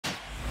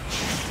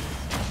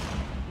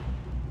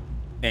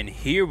And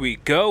here we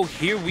go,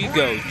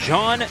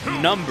 John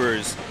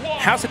Numbers,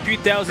 House of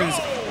 3000's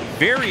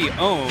very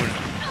own,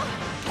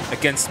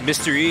 against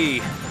Mr.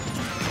 E.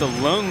 The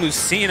lone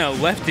Lucina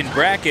left in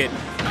bracket.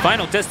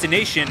 Final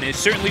destination, it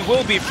certainly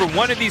will be for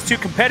one of these two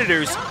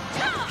competitors.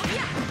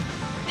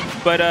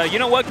 But you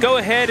know what, go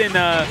ahead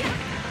and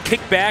kick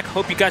back.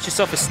 Hope you got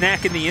yourself a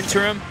snack in the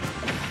interim.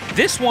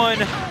 This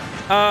one,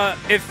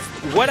 if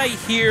what I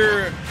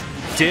hear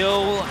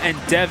Dill and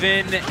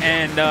Devin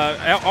and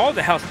all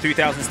the House of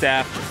 3000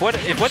 staff,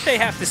 if what they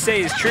have to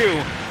say is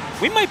true,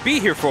 we might be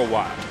here for a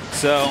while.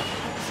 So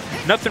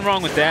nothing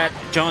wrong with that.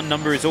 John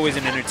Number is always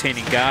an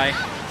entertaining guy.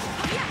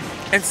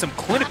 And some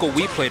clinical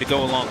Wii play to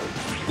go along.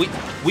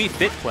 Wii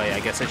Fit play, I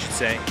guess I should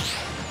say,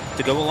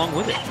 to go along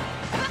with it.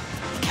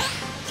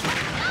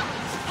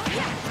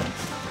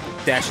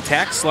 Dash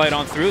attack, slide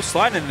on through,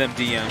 slide into them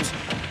DMs.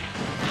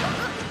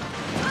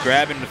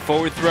 Grab and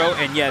forward throw,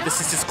 and yeah, this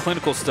is just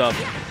clinical stuff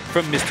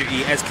from Mr.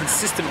 E, as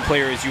consistent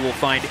player as you will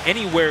find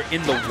anywhere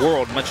in the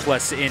world, much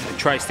less in the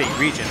tri-state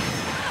region.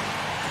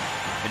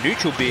 The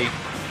neutral B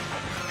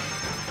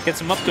gets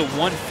him up to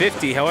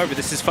 150. However,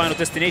 this is final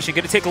destination.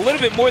 Going to take a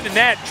little bit more than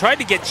that. Tried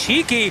to get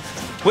cheeky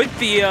with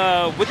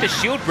the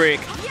shield break.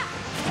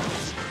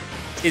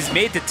 Is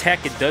made to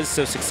tech and does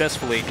so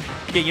successfully.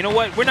 Yeah, you know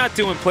what? We're not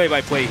doing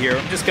play-by-play here.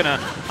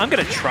 I'm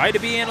gonna try to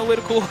be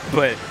analytical,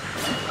 but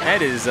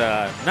that is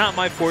not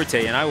my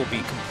forte, and I will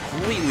be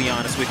completely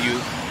honest with you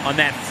on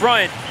that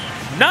front.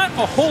 Not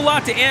a whole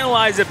lot to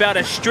analyze about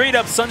a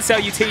straight-up sun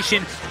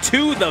salutation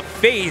to the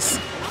face.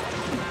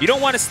 You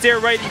don't want to stare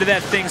right into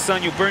that thing,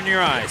 son. You'll burn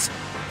your eyes.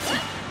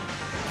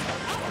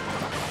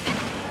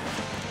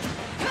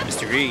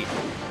 Mr. E,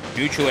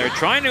 neutral air,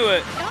 trying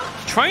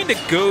to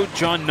goad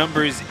John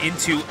Numbers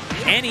into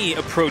any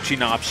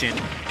approaching option,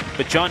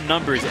 but John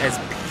Numbers as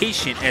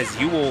patient as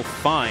you will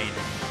find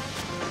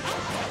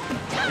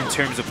in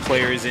terms of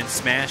players in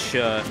Smash,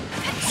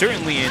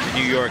 certainly in the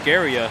New York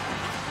area.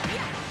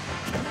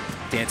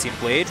 Dancing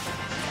Blade,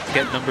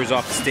 get Numbers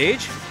off the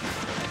stage.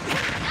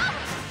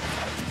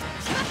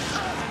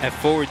 At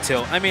forward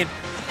tilt. I mean,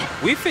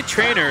 Wii Fit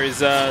Trainer is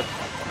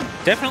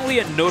definitely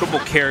a notable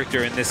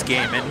character in this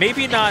game, and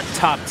maybe not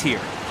top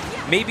tier.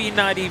 Maybe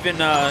not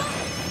even, I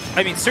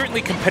mean,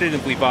 certainly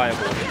competitively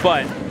viable,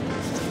 but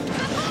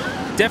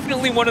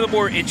definitely one of the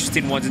more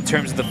interesting ones in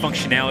terms of the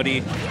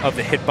functionality of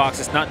the hitbox.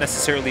 It's not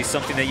necessarily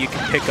something that you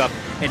can pick up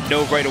and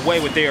know right away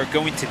what they are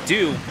going to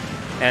do,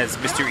 as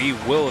Mr. E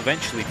will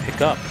eventually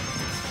pick up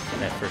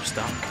that first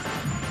stock.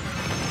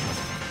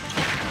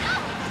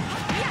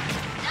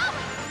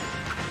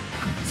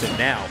 So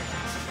now,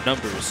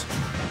 Numbers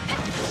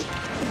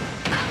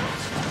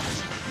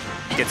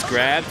gets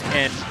grabbed,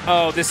 and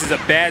oh, this is a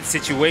bad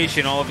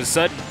situation all of a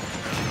sudden.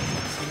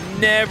 You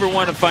never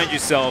want to find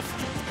yourself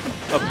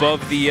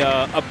above the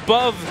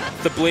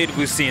blade of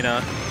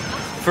Lucina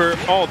for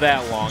all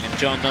that long, and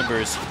John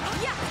Numbers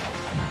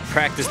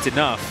practiced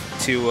enough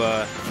to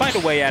find a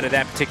way out of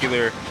that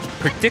particular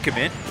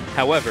predicament.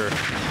 However,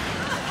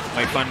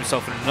 might find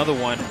himself in another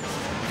one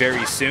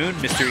very soon.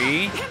 Mr.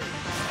 E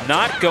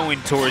not going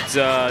towards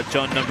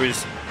John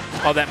Numbers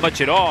all that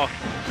much at all.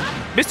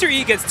 Mr.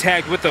 E gets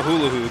tagged with the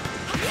hula hoop.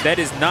 That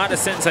is not a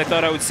sentence I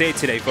thought I would say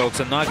today, folks.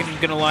 I'm not even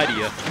gonna lie to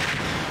you.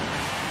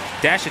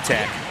 Dash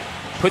attack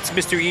puts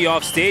Mr. E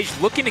off stage,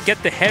 looking to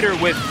get the header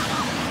with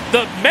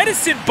the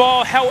medicine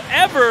ball.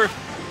 However,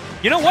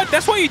 you know what?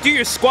 That's why you do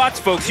your squats,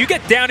 folks. You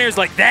get down airs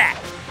like that.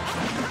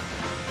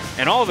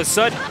 And all of a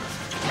sudden,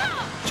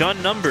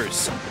 John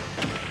Numbers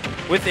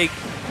with a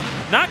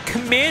not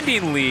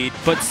commanding lead,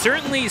 but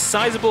certainly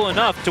sizable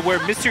enough to where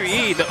Mr.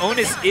 E, the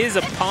onus is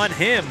upon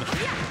him.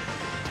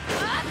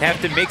 Have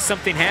to make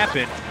something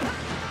happen.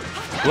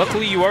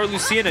 Luckily, you are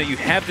Lucina. You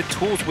have the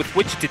tools with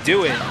which to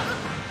do it.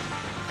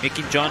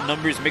 Making John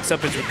Numbers mix up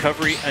his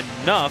recovery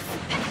enough,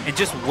 and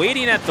just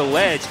waiting at the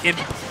ledge,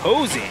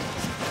 imposing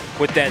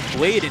with that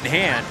blade in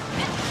hand.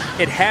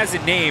 It has a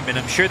name, and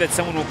I'm sure that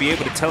someone will be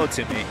able to tell it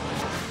to me.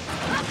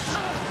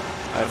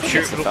 I'm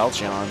sure it's the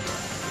Falchion.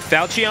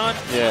 Falchion?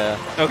 Yeah.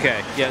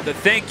 Okay, yeah,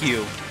 thank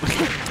you,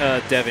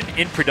 Devin,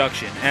 in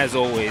production, as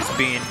always,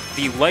 being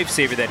the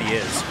lifesaver that he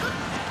is.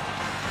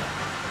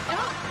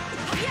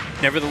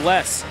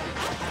 Nevertheless,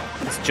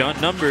 it's John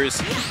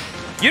Numbers.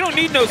 You don't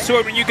need no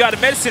sword when you got a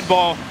medicine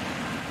ball.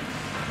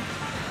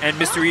 And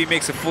Mr. E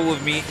makes a fool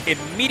of me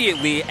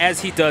immediately,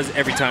 as he does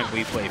every time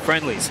we play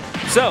friendlies.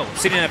 So,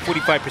 sitting at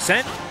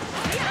 45%.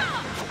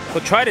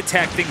 He'll try to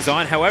tack things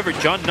on. However,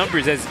 John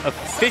Numbers as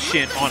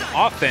efficient on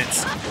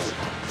offense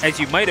as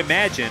you might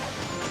imagine.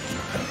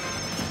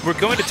 We're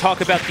going to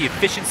talk about the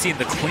efficiency and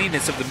the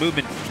cleanness of the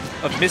movement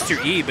of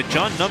Mr. E, but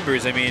John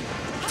Numbers, I mean,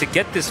 to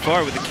get this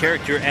far with a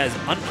character as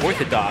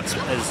unorthodox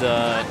as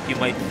you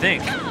might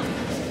think,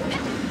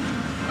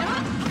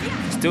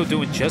 still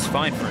doing just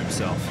fine for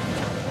himself.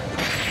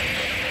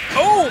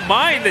 Oh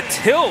my, the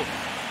tilt!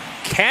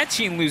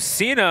 Catching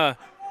Lucina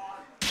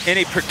in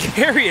a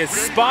precarious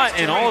spot,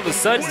 and all of a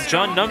sudden,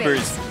 John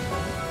Numbers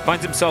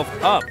finds himself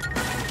up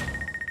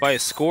by a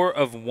score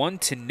of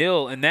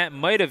 1-0, and that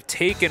might have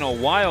taken a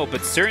while,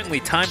 but certainly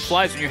time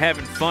flies when you're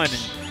having fun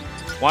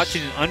and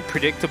watching an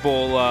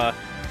unpredictable,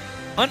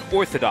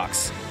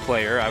 unorthodox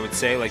player, I would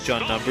say, like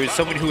John Numbers,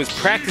 someone who has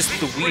practiced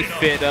the Wii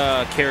Fit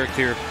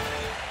character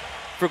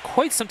for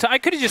quite some time. I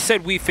could have just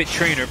said Wii Fit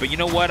trainer, but you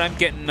know what? I'm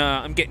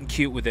getting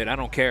cute with it. I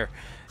don't care.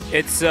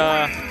 It's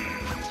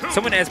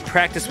someone as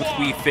practiced with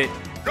Wii Fit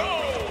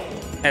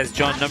as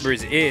John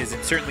Numbers is,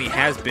 and certainly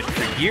has been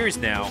for years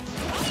now,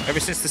 ever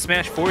since the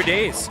Smash 4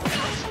 days.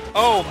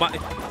 Oh my,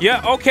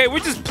 yeah, okay, we're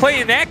just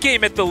playing that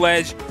game at the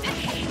ledge.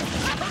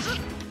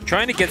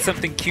 Trying to get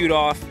something cute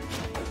off.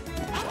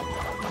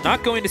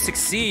 Not going to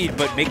succeed,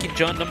 but making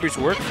John Numbers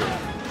work for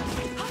it.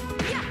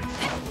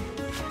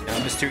 Now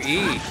Mr.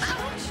 E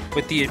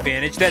with the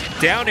advantage. That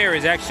down air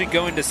is actually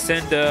going to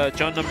send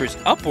John Numbers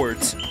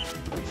upwards.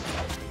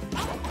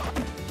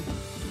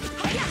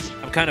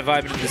 I'm kind of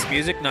vibing to this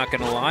music, not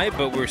gonna lie,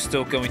 but we're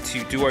still going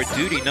to do our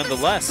duty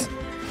nonetheless.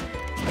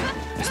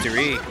 Mr.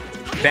 E,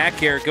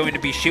 back air going to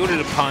be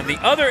shielded upon. The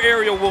other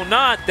aerial will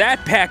not.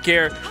 That back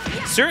air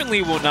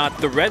certainly will not.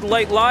 The red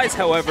light lies,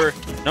 however,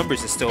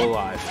 Numbers is still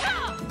alive.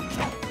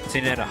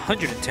 Sitting at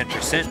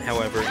 110%,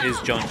 however, is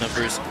John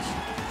Numbers.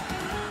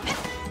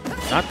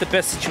 Not the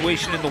best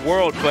situation in the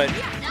world, but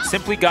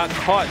simply got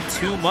caught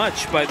too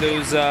much by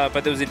those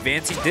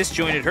advancing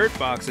disjointed hurt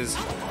boxes.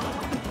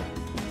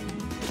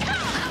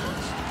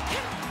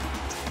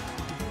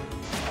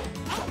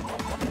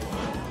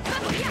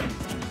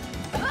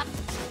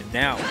 And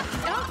now,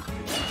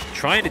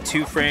 trying to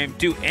two-frame,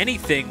 do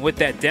anything with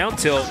that down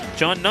tilt.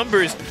 John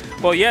Numbers,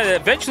 well, yeah,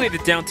 eventually the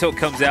down tilt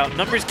comes out.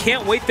 Numbers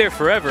can't wait there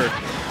forever.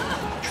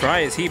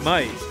 Try as he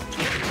might.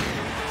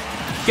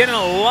 Getting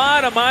a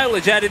lot of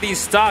mileage out of these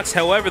stocks.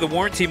 However, the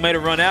warranty might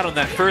have run out on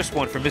that first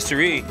one for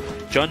Mr. E.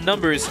 John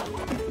Numbers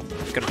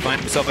is going to find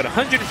himself at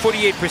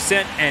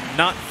 148% and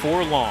not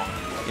for long.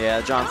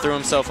 Yeah, John threw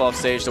himself off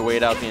stage to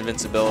wait out the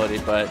invincibility,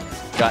 but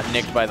got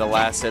nicked by the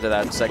last hit of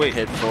that second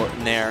hit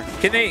in there.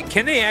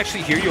 Can they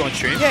actually hear you on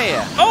stream? Yeah,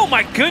 yeah. Oh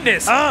my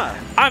goodness!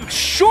 I'm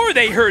sure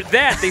they heard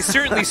that. They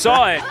certainly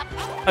saw it.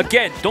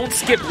 Again, don't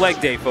skip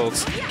leg day,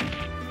 folks.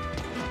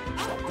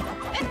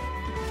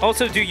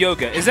 Also do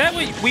yoga. Is that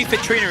what Wii Fit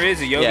Trainer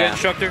is, a yoga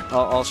instructor?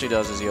 All she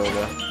does is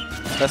yoga.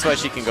 That's why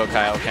she can go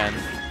Kaioken.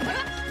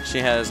 She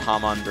has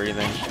Hamon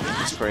breathing.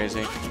 It's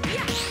crazy.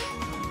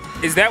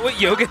 Is that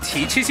what yoga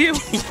teaches you?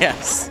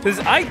 Yes. Because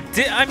I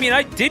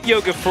did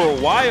yoga for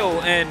a while,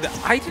 and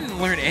I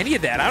didn't learn any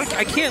of that.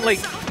 I can't, like,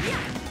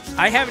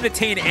 I haven't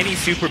attained any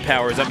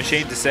superpowers, I'm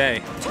ashamed to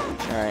say.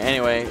 All right,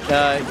 anyway,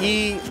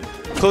 E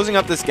closing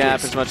up this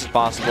gap as much as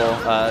possible.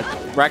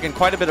 Racking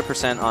quite a bit of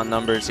percent on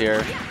Numbers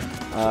here.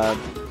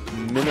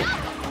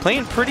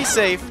 Playing pretty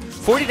safe.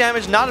 40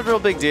 damage, not a real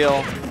big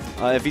deal.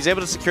 If he's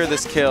able to secure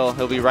this kill,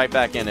 he'll be right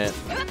back in it.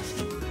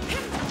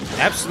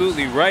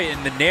 Absolutely right.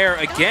 And the Nair,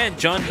 again,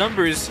 John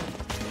Numbers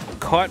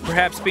caught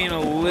perhaps being a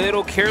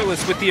little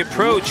careless with the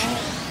approach.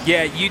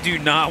 Yeah, you do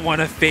not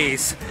want to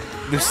face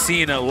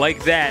Lucina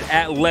like that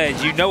at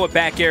ledge. You know a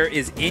back air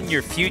is in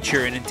your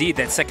future, and indeed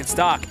that second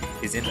stock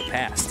is in the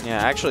past.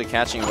 Yeah, actually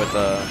catching with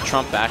a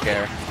Trump back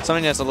air.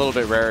 Something that's a little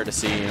bit rarer to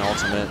see in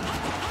Ultimate.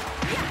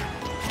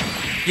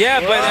 Yeah,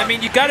 but I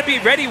mean, you got to be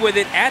ready with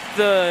it at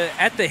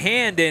the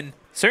hand, and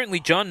certainly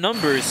John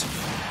Numbers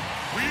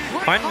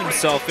finding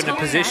himself in a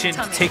position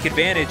to take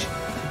advantage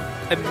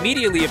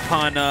immediately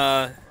upon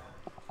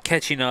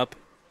catching up,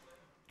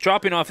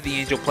 dropping off of the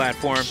Angel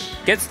platform,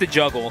 gets the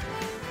juggle.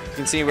 You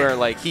can see where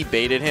like he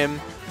baited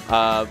him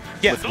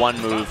with one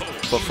move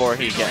before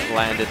he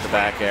landed the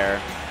back air,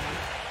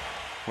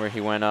 where he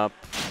went up.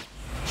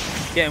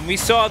 Yeah, and we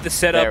saw the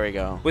setup there we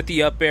go. With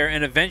the up air,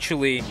 and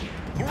eventually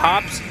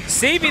Pops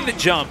saving the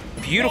jump.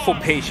 Beautiful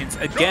patience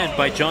again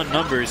by John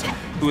Numbers,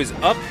 who is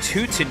up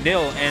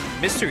 2-0, and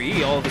Mr.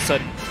 E all of a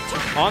sudden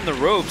on the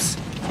ropes.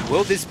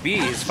 Will this be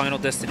his final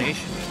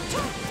destination?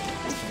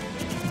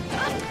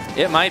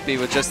 It might be,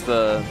 with just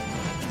the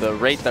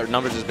rate that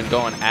Numbers has been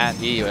going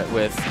at E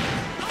with.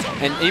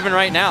 And even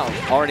right now,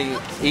 already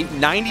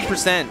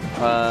 90%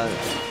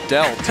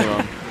 dealt to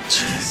him.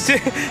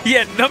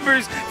 Yeah,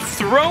 Numbers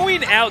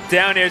throwing out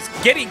down airs,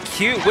 getting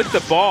cute with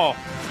the ball.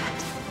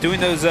 Doing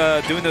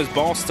those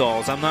ball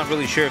stalls. I'm not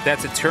really sure if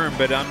that's a term,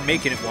 but I'm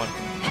making it one.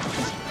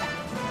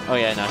 Oh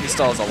yeah, no, he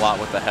stalls a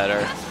lot with the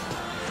header.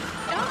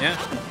 Yeah.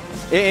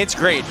 It's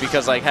great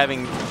because like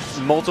having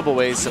multiple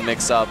ways to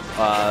mix up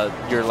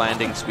your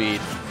landing speed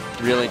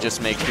really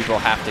just makes people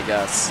have to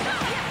guess.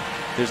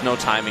 There's no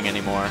timing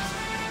anymore.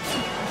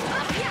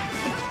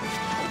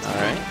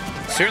 All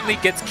right. Certainly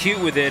gets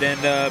cute with it,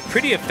 and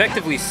pretty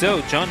effectively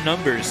so. John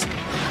Numbers.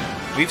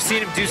 We've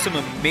seen him do some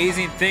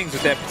amazing things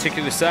with that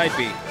particular side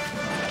beat.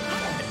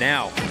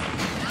 Now,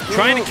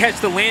 trying to catch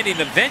the landing,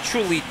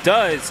 eventually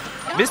does.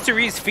 Mr.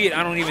 E's feet,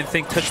 I don't even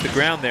think, touched the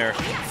ground there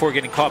before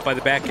getting caught by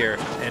the back air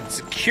and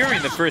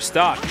securing the first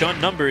stock. John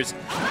Numbers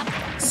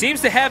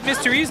seems to have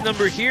Mr. E's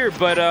number here,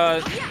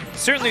 but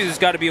certainly there's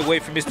got to be a way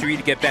for Mr. E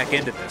to get back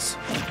into this.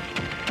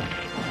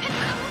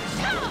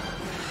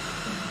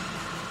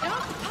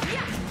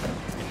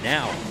 And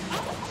now,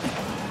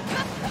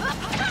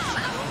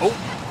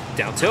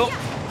 Down tilt.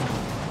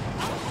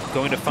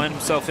 Going to find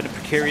himself in a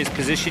precarious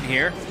position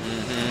here.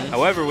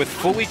 However, with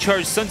fully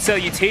charged Sun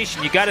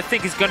Salutation, you got to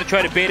think he's going to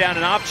try to bait out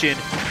an option,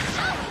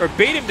 or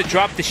bait him to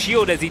drop the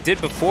shield as he did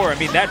before. I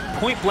mean, that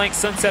point-blank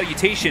Sun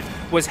Salutation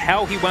was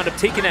how he wound up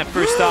taking that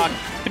first stock.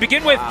 To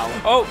begin with,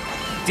 oh,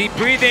 deep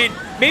breathing.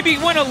 Maybe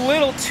he went a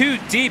little too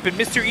deep, and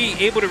Mr. E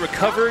able to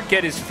recover,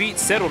 get his feet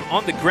settled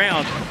on the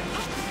ground.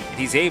 And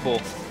he's able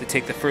to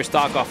take the first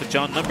stock off of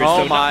John Numbers.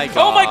 Oh, my God.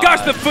 Oh, my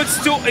gosh, the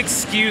footstool.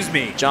 Excuse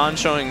me. John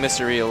showing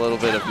Mr. E a little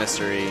bit of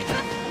Mr. E.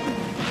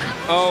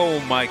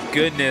 Oh, my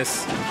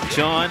goodness.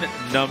 John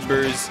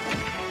Numbers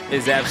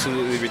is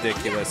absolutely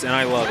ridiculous, and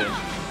I love it.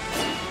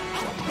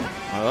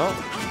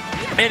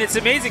 Oh. And it's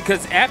amazing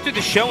because after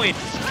the showing,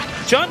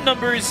 John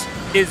Numbers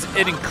is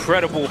an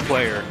incredible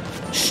player.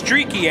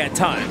 Streaky at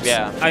times,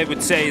 yeah, I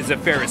would say is a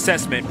fair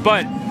assessment.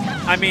 But,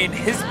 I mean,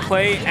 his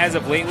play as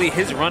of lately,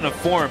 his run of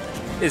form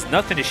is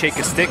nothing to shake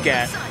a stick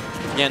at.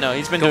 Yeah, no,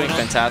 he's been doing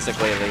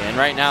fantastic lately. And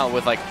right now,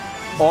 with like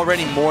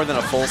already more than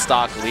a full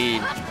stock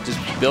lead, just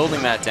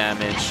building that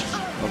damage.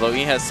 Although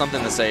he has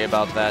something to say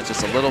about that,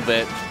 just a little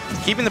bit.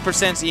 Keeping the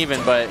percents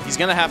even, but he's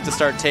going to have to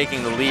start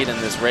taking the lead in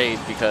this raid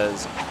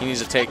because he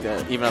needs to take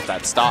even up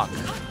that stock.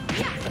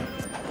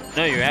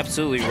 No, you're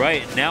absolutely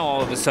right. And now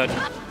all of a sudden...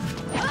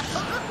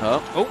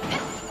 Oh.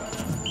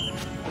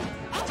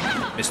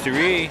 Mr.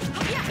 E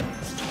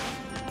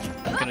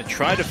going to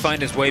try to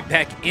find his way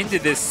back into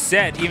this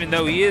set, even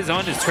though he is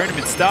on his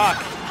tournament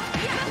stock.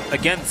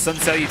 Again, Sun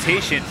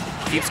Salutation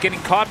keeps getting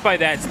caught by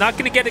that. It's not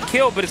going to get a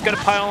kill, but it's going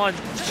to pile on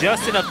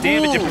just enough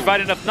damage and provide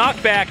enough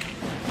knockback.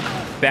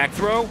 Back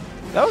throw.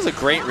 That was a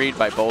great read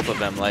by both of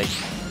them. Like,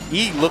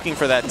 E looking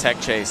for that tech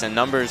chase, and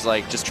Numbers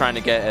like just trying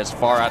to get as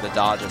far out of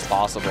dodge as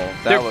possible.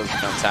 That was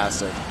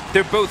fantastic.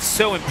 They're both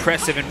so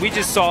impressive, and we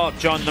just saw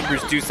John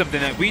Numbers do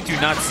something that we do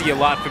not see a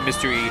lot from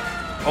Mr. E,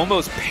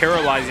 almost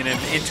paralyzing him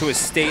into a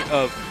state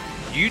of,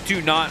 you do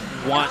not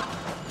want,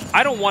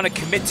 I don't want to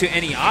commit to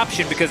any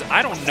option because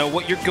I don't know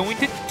what you're going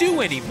to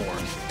do anymore.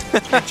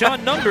 And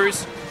John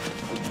Numbers,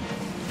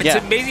 it's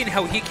amazing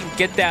how he can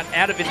get that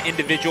out of an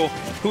individual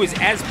who is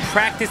as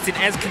practiced and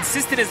as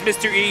consistent as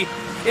Mr. E.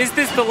 Is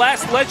this the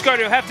last ledge guard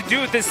he'll have to do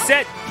with this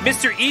set?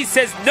 Mr. E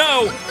says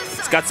no.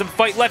 He's got some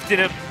fight left in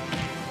him.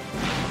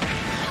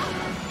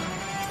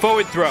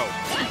 Forward throw.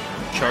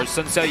 Charge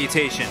Sun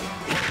Salutation.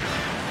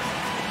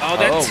 Oh,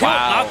 that tilt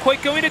not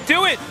quite going to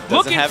do it. Doesn't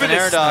Looking have for an the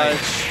air snipe.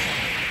 dodge.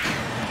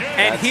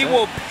 And he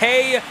will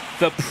pay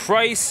the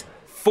price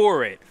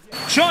for it.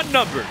 John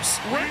Numbers,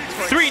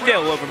 3-0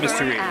 over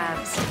Mr. E.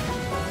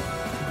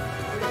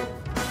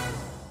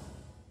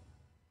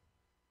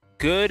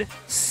 Good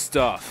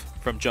stuff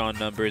from John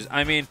Numbers.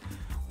 I mean,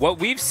 what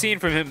we've seen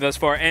from him thus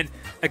far, and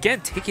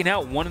again, taking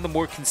out one of the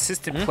more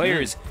consistent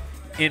players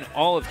in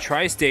all of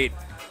Tri-State.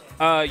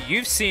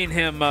 You've seen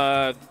him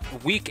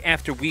week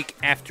after week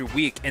after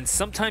week, and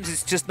sometimes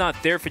it's just not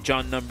there for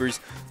John Numbers,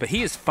 but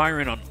he is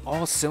firing on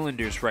all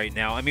cylinders right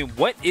now. I mean,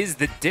 what is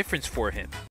the difference for him?